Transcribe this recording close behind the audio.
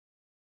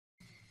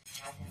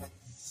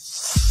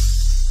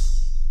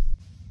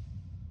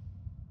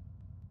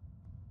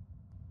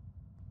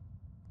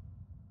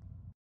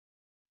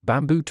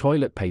Bamboo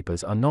toilet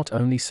papers are not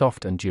only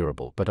soft and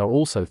durable but are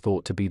also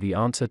thought to be the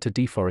answer to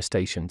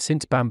deforestation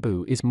since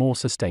bamboo is more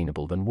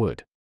sustainable than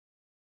wood.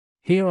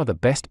 Here are the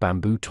best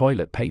bamboo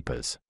toilet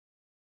papers.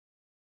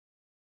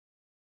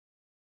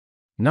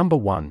 Number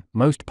 1,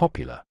 most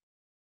popular.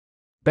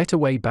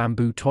 Betterway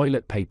Bamboo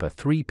Toilet Paper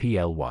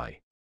 3PLY.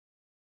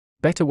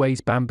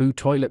 Betterway's bamboo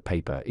toilet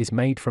paper is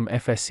made from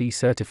FSC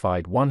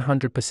certified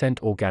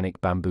 100%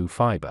 organic bamboo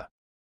fiber.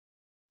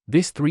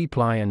 This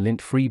 3-ply and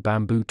lint-free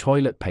bamboo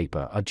toilet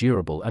paper are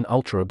durable and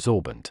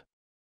ultra-absorbent.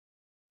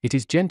 It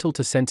is gentle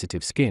to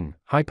sensitive skin,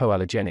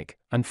 hypoallergenic,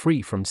 and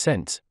free from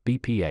scents,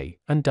 BPA,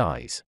 and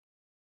dyes.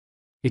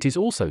 It is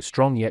also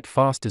strong yet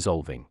fast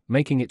dissolving,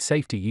 making it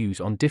safe to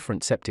use on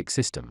different septic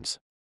systems.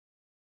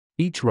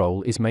 Each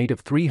roll is made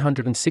of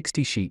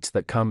 360 sheets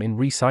that come in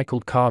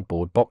recycled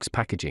cardboard box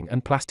packaging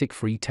and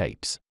plastic-free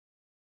tapes.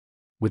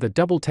 With a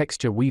double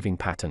texture weaving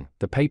pattern,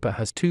 the paper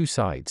has 2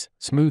 sides,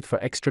 smooth for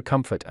extra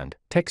comfort and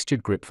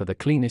textured grip for the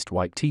cleanest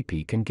wipe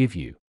TP can give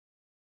you.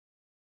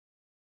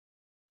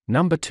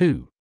 Number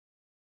 2.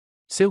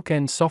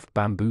 Silken Soft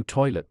Bamboo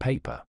Toilet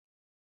Paper.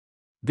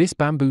 This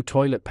bamboo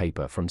toilet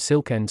paper from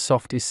Silken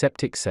Soft is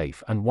septic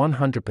safe and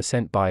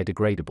 100%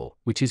 biodegradable,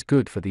 which is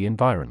good for the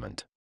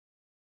environment.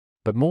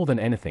 But more than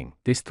anything,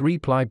 this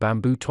 3-ply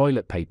bamboo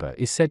toilet paper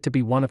is said to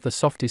be one of the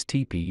softest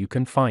TP you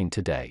can find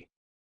today.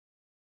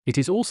 It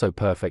is also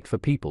perfect for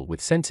people with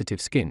sensitive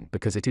skin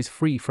because it is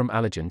free from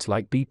allergens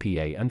like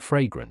BPA and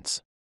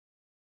fragrance.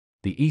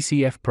 The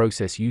ECF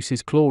process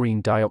uses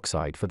chlorine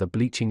dioxide for the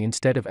bleaching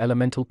instead of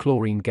elemental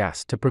chlorine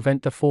gas to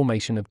prevent the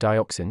formation of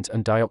dioxins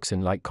and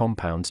dioxin-like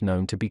compounds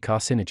known to be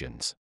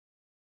carcinogens.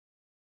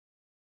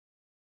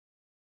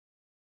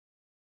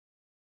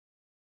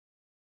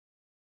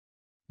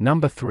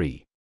 Number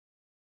 3.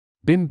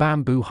 BIM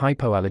Bamboo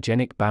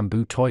Hypoallergenic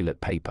Bamboo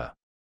Toilet Paper.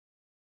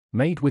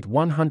 Made with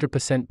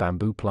 100%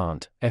 bamboo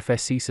plant,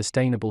 FSC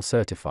Sustainable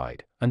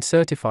Certified, and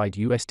certified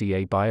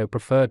USDA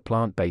Bio-Preferred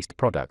plant-based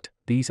product,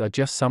 these are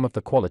just some of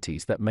the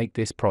qualities that make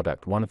this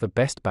product one of the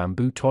best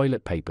bamboo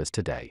toilet papers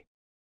today.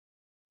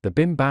 The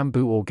BIM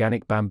Bamboo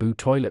Organic Bamboo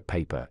Toilet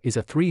Paper is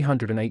a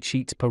 308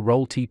 sheets per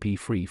roll TP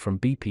free from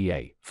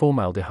BPA,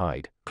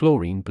 formaldehyde,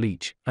 chlorine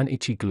bleach, and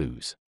itchy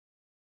glues.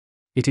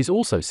 It is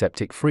also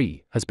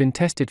septic-free, has been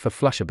tested for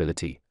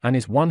flushability, and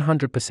is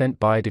 100%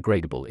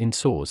 biodegradable in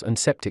sores and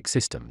septic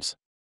systems.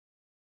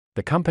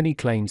 The company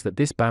claims that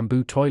this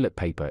bamboo toilet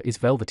paper is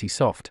velvety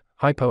soft,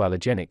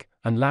 hypoallergenic,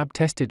 and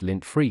lab-tested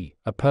lint-free,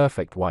 a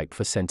perfect wipe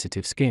for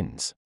sensitive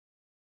skins.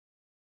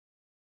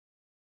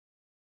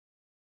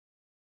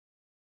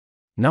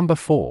 Number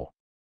 4.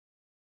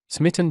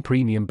 Smitten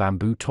Premium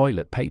Bamboo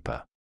Toilet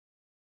Paper.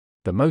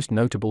 The most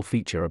notable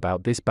feature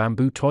about this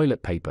bamboo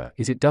toilet paper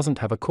is it doesn't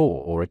have a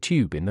core or a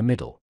tube in the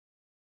middle.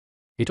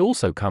 It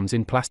also comes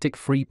in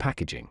plastic-free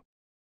packaging.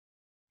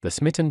 The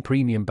Smitten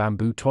Premium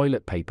Bamboo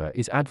Toilet Paper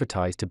is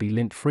advertised to be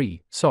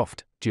lint-free,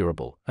 soft,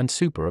 durable, and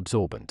super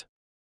absorbent.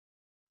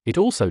 It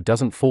also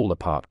doesn't fall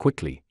apart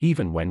quickly,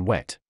 even when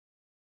wet.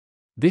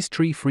 This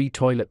tree-free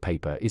toilet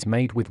paper is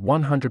made with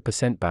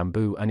 100%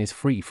 bamboo and is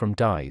free from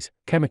dyes,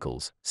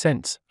 chemicals,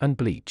 scents, and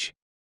bleach.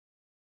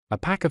 A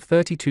pack of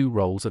 32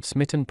 rolls of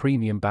Smitten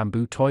Premium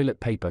Bamboo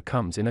Toilet Paper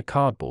comes in a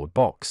cardboard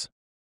box.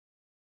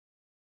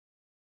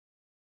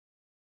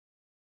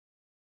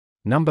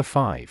 Number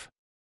 5.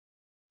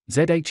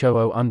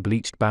 ZHOO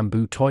Unbleached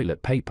Bamboo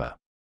Toilet Paper.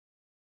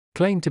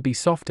 Claimed to be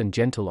soft and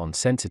gentle on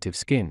sensitive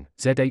skin,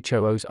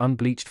 ZHOO's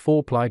unbleached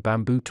 4-ply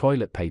bamboo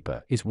toilet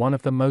paper is one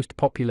of the most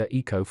popular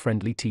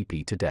eco-friendly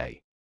TP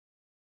today.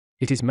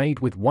 It is made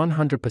with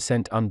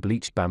 100%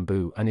 unbleached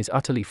bamboo and is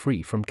utterly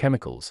free from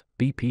chemicals,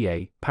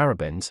 BPA,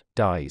 parabens,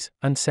 dyes,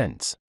 and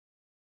scents.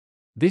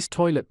 This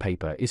toilet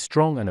paper is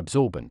strong and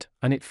absorbent,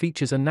 and it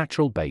features a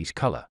natural beige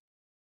color.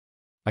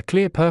 A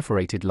clear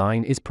perforated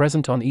line is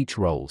present on each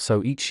roll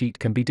so each sheet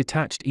can be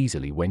detached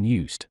easily when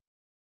used.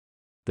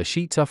 The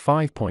sheets are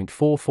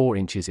 5.44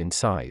 inches in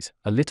size,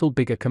 a little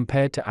bigger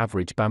compared to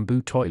average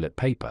bamboo toilet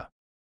paper.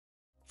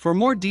 For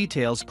more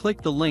details,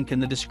 click the link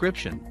in the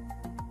description.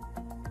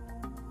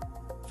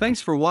 Thanks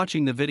for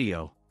watching the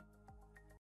video.